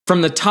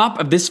From the top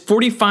of this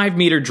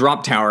 45-meter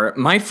drop tower,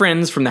 my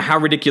friends from the How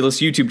Ridiculous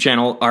YouTube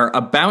channel are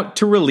about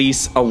to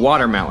release a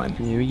watermelon.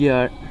 Here we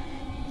go.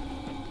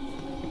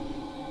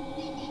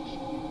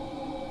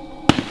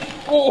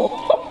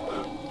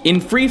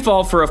 In free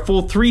fall for a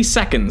full 3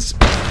 seconds,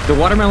 the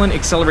watermelon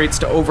accelerates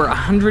to over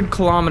 100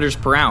 kilometers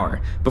per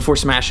hour before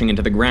smashing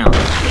into the ground.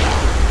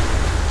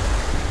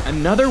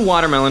 Another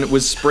watermelon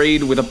was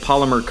sprayed with a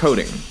polymer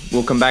coating.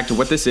 We'll come back to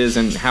what this is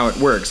and how it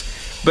works.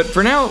 But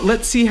for now,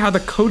 let's see how the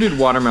coated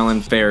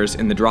watermelon fares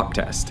in the drop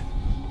test.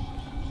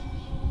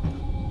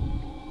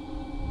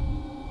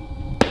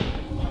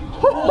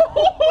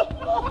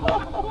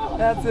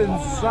 That's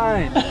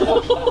insane.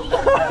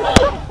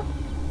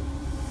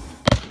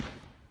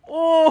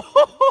 Oh,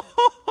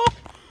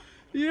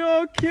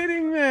 you're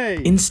kidding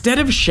me. Instead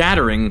of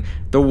shattering,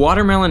 the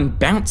watermelon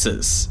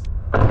bounces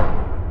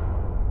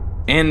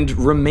and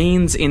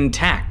remains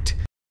intact.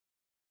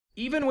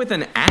 Even with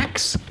an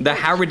axe, the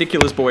How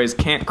Ridiculous boys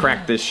can't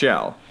crack this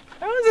shell.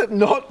 How is it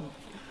not?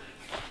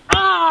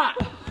 Ah!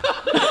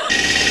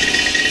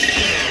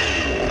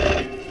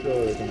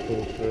 Sure, we can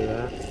pull through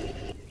that.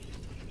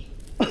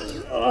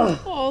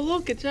 Oh,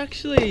 look, it's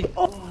actually.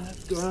 Oh,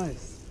 that's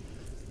gross.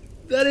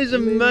 That is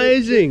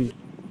amazing.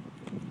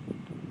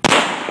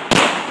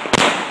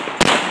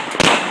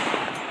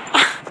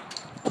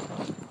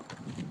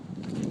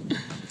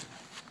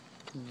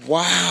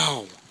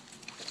 Wow.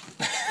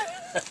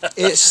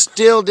 It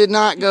still did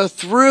not go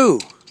through.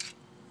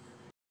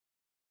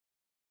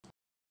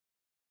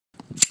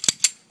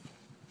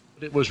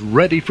 It was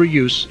ready for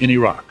use in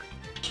Iraq.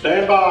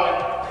 Stand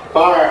by.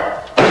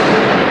 Fire.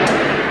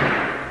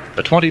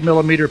 A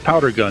 20-millimeter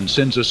powder gun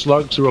sends a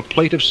slug through a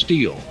plate of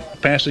steel,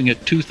 passing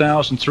at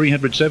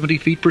 2,370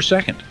 feet per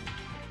second.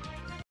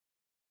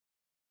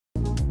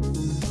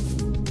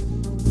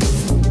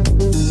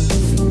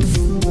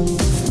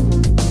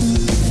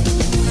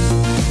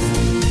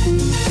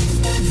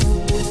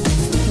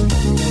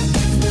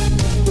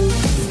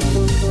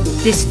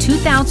 This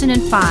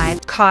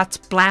 2005 COTS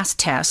blast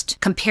test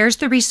compares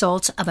the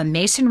results of a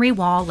masonry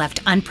wall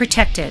left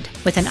unprotected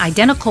with an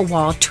identical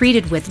wall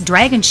treated with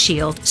Dragon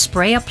Shield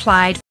spray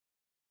applied,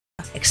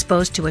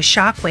 exposed to a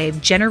shock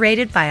wave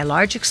generated by a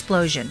large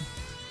explosion.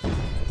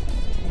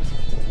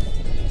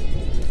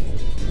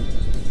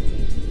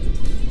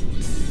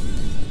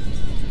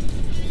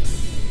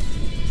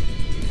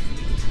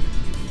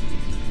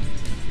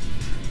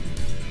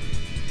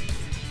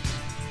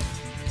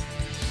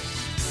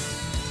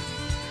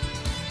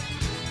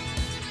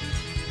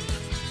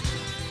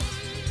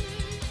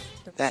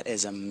 That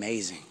is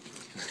amazing.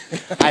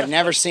 I've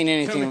never seen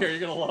anything. Come here, you're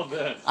gonna love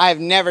this.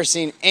 I've never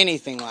seen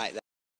anything like that.